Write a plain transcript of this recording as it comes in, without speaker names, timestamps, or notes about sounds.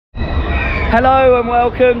Hello and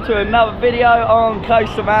welcome to another video on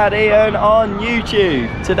Coastal Mad Ian on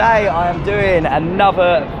YouTube. Today I am doing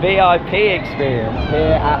another VIP experience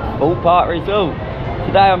here at Thorpe Park Resort.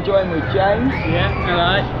 Today I'm joined with James. Yeah,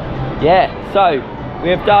 hello. Yeah, so we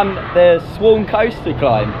have done the Swan Coaster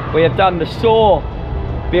climb. We have done the Soar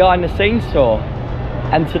behind the scenes tour.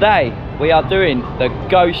 And today we are doing the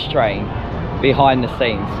Ghost Train behind the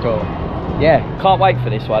scenes tour. Yeah, can't wait for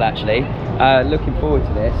this one actually. Looking forward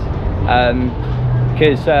to this.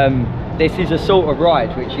 Because this is a sort of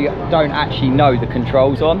ride which you don't actually know the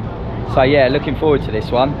controls on. So yeah, looking forward to this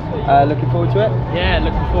one. Looking forward to it? Yeah,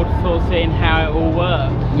 looking forward to sort of seeing how it all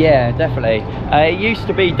works. Yeah, definitely. It used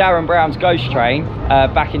to be Darren Brown's Ghost Train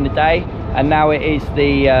back in the day, and now it is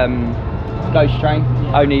the Ghost Train,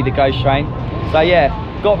 only the Ghost Train. So yeah,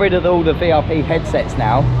 got rid of all the VIP headsets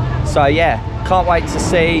now. So yeah, can't wait to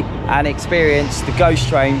see and experience the Ghost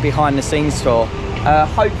Train behind the scenes tour.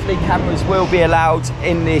 Hopefully cameras will be allowed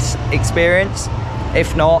in this experience.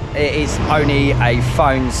 If not, it is only a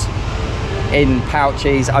phones in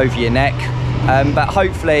pouches over your neck. But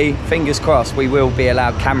hopefully, fingers crossed, we will be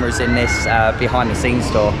allowed cameras in this behind the scenes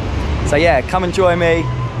tour. So yeah, come and join me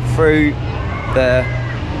through the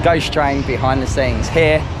Ghost Train behind the scenes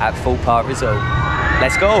here at Thorpe Park Resort.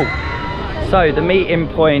 Let's go! So the meeting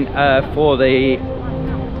point for the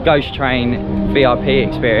Ghost Train VIP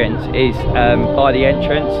experience is by the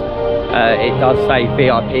entrance. It does say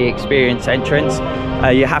VIP experience entrance.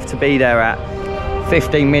 You have to be there at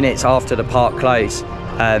 15 minutes after the park close.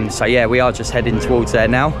 So yeah, we are just heading towards there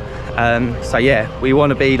now. So yeah, we want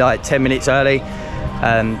to be like 10 minutes early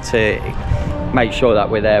to make sure that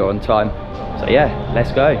we're there on time. So yeah,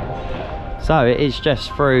 let's go. So it is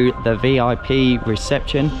just through the VIP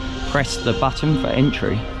reception. Press the button for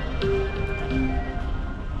entry.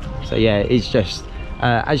 So yeah, it's just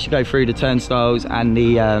as you go through the turnstiles and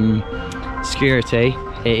the security,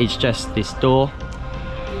 it is just this door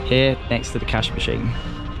here next to the cash machine.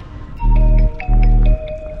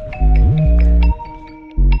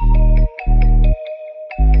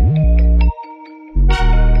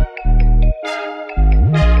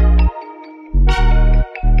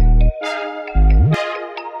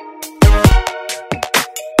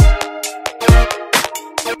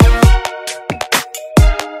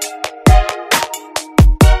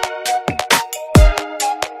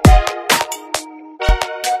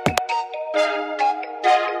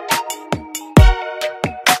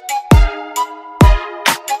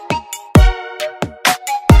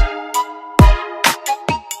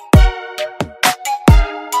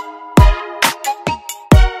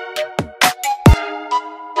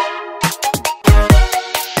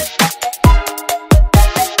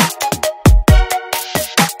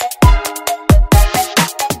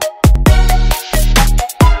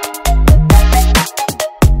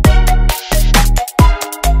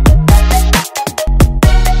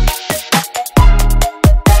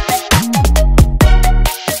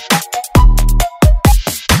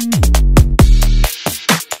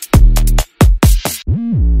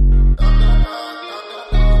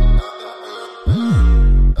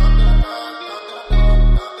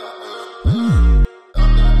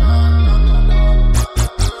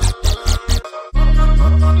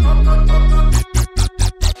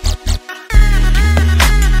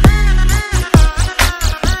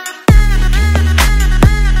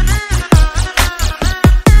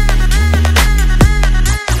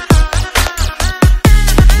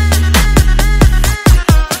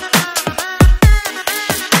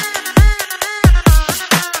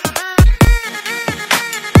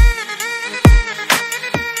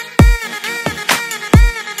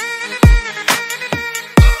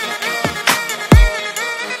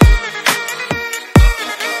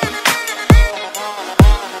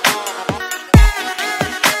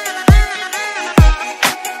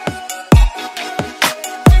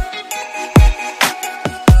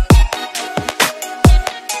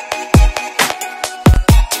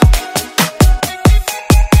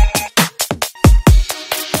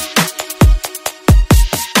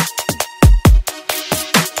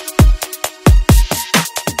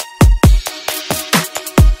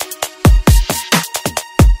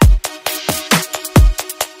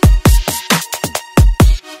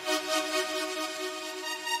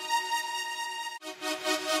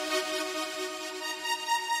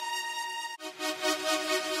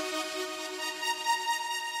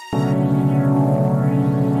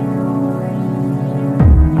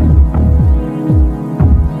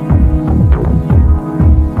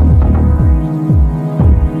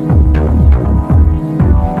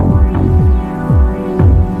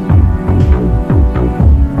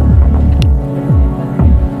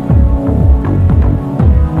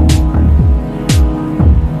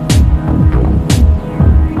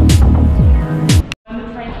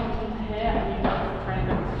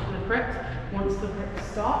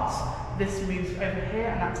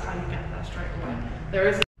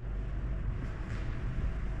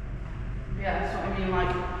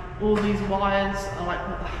 All these wires are like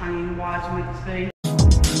what the hanging wires are meant to be.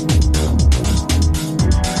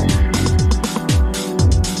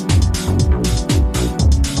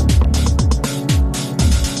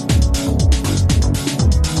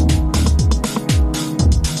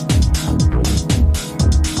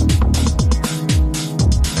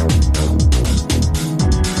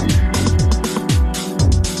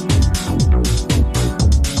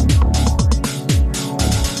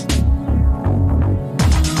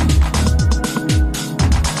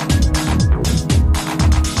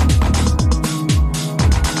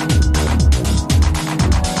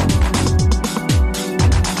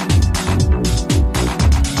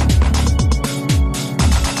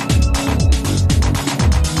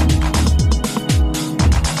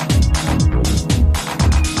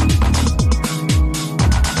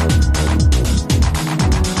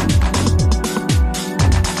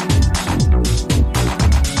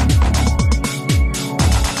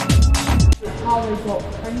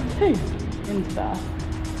 Into there.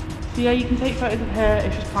 So yeah, you can take photos of here.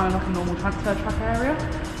 It's just kind of like a normal transfer track area.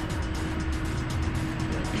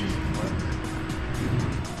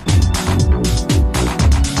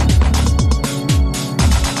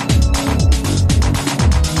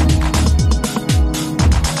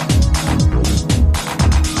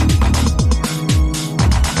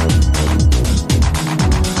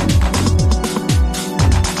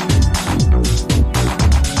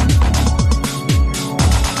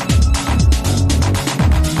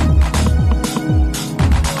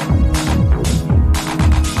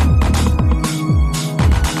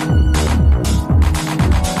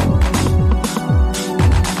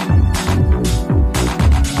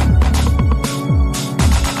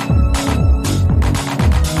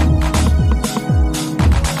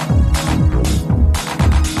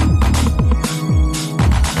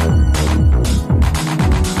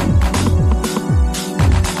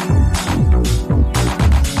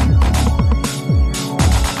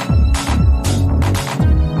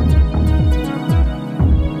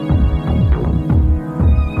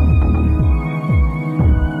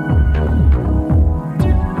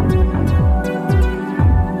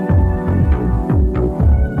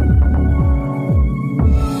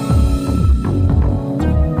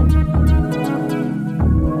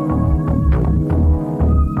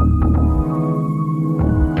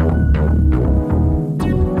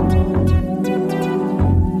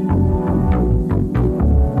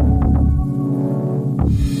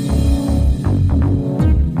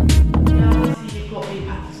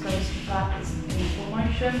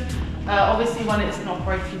 Obviously when it's in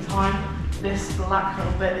operating time, this black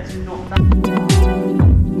little bit is not that.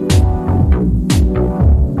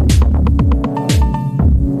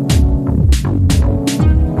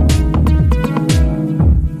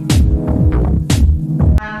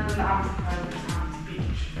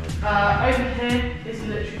 Over here is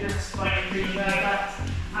literally just like a free show effect,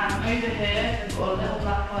 and over here they've got a little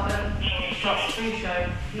black button that starts the free show.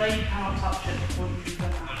 No, you cannot touch it before you do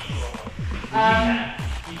that.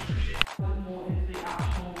 More into the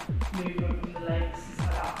actual movement from the legs instead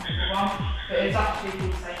of that, but it's actually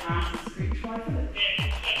called the same hand as the screech rifle.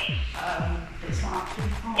 It's not actually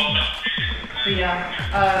fun. But yeah,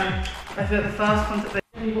 I think the first one's a bit.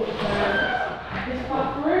 You've got to go this part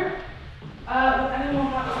through. Would anyone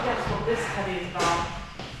like to guess what this teddy is about?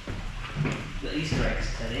 The Easter eggs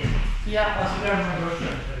teddy. Yeah. That's a very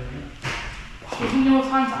Give me more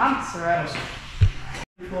time to answer it.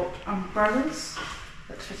 We've got umbrellas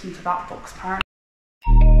that fit into that box apparently.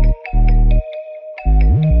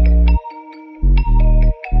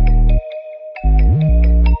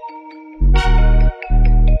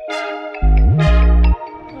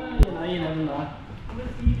 You never know.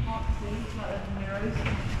 Obviously you can't see, like there's mirrors.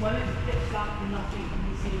 When it's pitch black and nothing can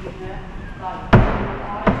be seen in there, like your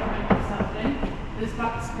eyes are making something. This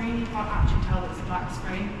back screen, you can't actually tell it's a back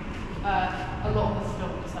screen. A lot of this is still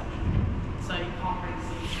perception, so you can't really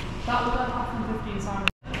see. That will go up in 15 times.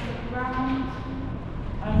 Round,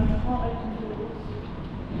 and you can't open doors.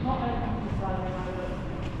 You can't open the sliding over.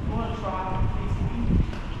 You want to try, please do.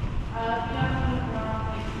 Yeah, look around,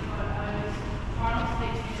 take some photos. Try not to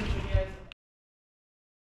take too many videos.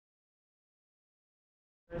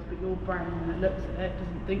 But your brain, when it looks at it,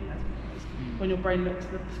 doesn't think there's mirrors. When your brain looks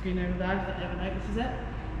at the screen over there, if it never notices it,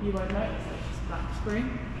 you won't notice it. It's just a black screen.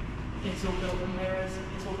 It's all built with mirrors,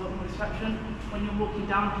 it's all built with reflection. When you're walking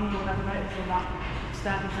down here, you'll never notice all that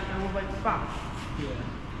staircase that go all the way to the back.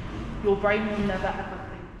 Yeah. Your brain will never ever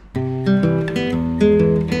think.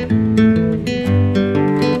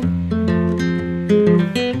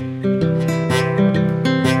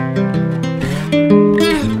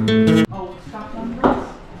 Old staff members.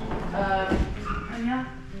 And yeah,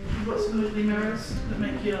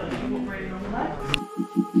 incorporated on there.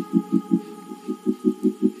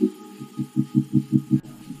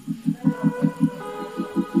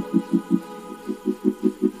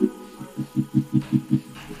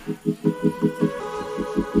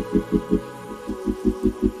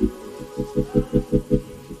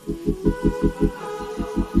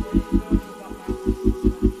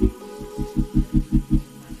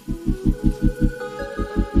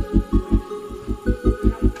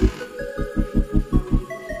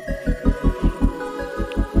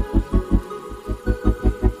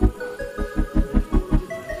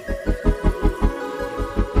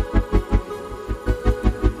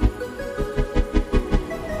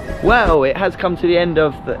 Well, it has come to the end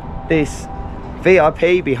of this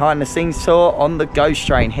VIP behind the scenes tour on the Ghost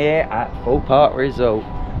Train here at Thorpe Park Resort.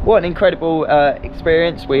 What an incredible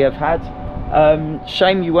experience we have had.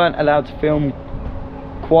 Shame you weren't allowed to film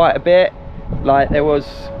quite a bit. Like, there was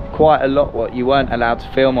quite a lot what you weren't allowed to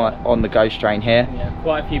film on the Ghost Train here. Yeah,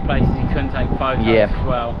 quite a few places you couldn't take photos as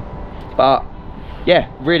well. But yeah,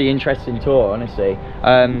 really interesting tour, honestly.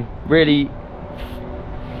 Really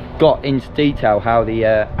got into detail how the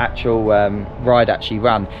actual ride actually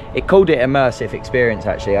ran. It called it immersive experience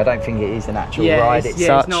actually. I don't think it is an actual ride.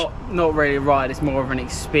 It's not really a ride, it's more of an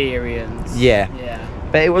experience. Yeah.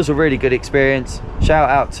 But it was a really good experience. Shout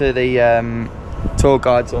out to the tour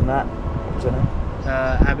guides on that. What's her name?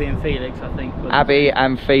 Abby and Felix, I think. Abby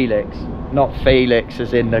and Felix, not Felix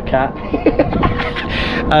as in the cat.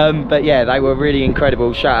 But yeah, they were really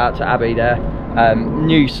incredible. Shout out to Abby there.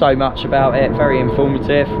 Knew so much about it, very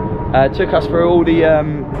informative. Took us through all the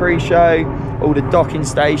pre-show, all the docking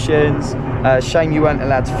stations. Shame you weren't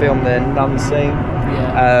allowed to film the nun scene.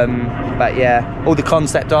 But yeah, all the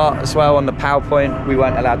concept art as well on the PowerPoint we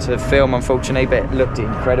weren't allowed to film, unfortunately, but it looked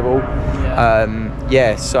incredible.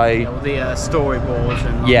 So all the storyboards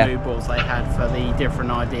and mood boards they had for the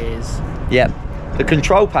different ideas. The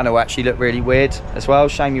control panel actually looked really weird as well.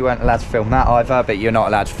 Shame you weren't allowed to film that either, but you're not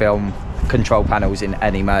allowed to film control panels in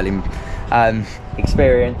any Merlin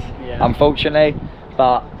experience, unfortunately.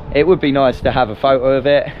 But it would be nice to have a photo of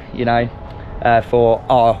it, you know, for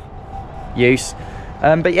our use.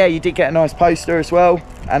 But yeah, you did get a nice poster as well,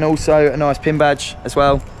 and also a nice pin badge as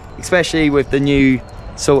well, especially with the new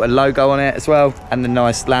sort of logo on it as well, and the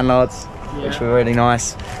nice landlords, which were really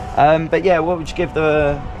nice. But yeah, what would you give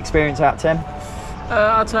the experience out of 10?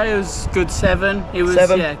 I'd say it was good 7. It was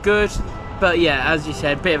 7? Good. But yeah, as you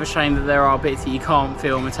said, bit of a shame that there are bits that you can't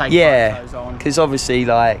film and take photos on. Because obviously,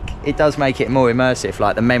 like, it does make it more immersive,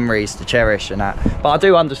 like the memories to cherish and that. But I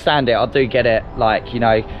do understand it, I do get it, like, you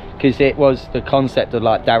know, because it was the concept of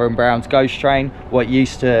like Darren Brown's Ghost Train, what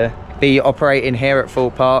used to be operating here at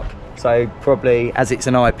Thorpe Park. So probably, as it's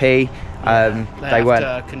an IP, they weren't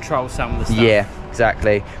to control some of the stuff. Yeah,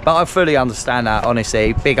 exactly. But I fully understand that,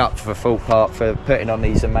 honestly. Big up for Thorpe Park for putting on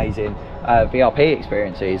these amazing VRP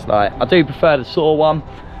experiences. Like, I do prefer the Saw one.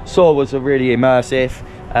 Saw was a really immersive.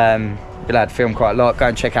 Been able to film quite a lot. Go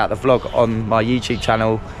and check out the vlog on my YouTube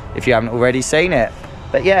channel if you haven't already seen it.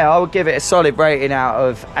 But yeah, I would give it a solid rating out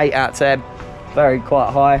of 8 out of 10. Very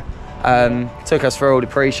quite high. Took us through all the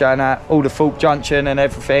pre-show and that, all the Thorpe Junction and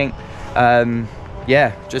everything.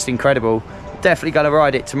 Yeah, just incredible. Definitely gonna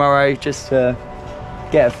ride it tomorrow just to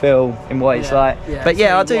get a feel in what it's like. But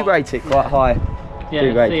yeah, I do rate it quite high.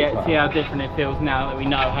 See how different it feels now that we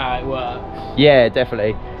know how it works. Yeah,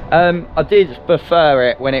 definitely. I did prefer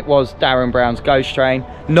it when it was Darren Brown's Ghost Train,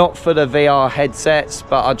 not for the VR headsets,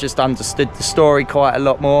 but I just understood the story quite a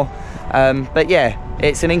lot more. But yeah,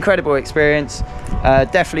 it's an incredible experience.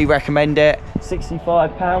 Definitely recommend it.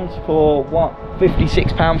 £65 for one,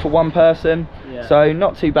 £56 for one person. So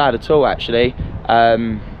not too bad at all, actually.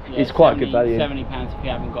 It's quite good value. £70 if you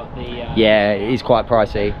haven't got the... yeah, it is quite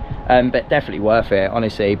pricey. But definitely worth it,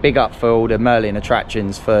 honestly. Big up for all the Merlin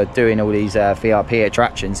attractions for doing all these VRP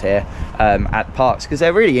attractions here at the parks, because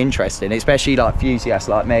they're really interesting, especially like enthusiasts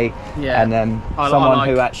like me, and someone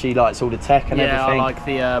who actually likes all the tech and everything. I like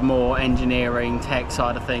the more engineering tech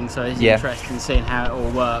side of things, so it's interesting seeing how it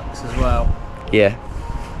all works as well.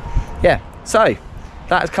 So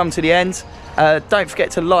that has come to the end. Don't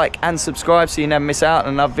forget to like and subscribe so you never miss out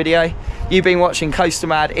on another video. You've been watching Coaster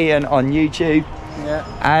Mad Ian on YouTube.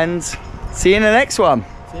 And see you in the next one.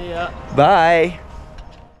 See ya. Bye.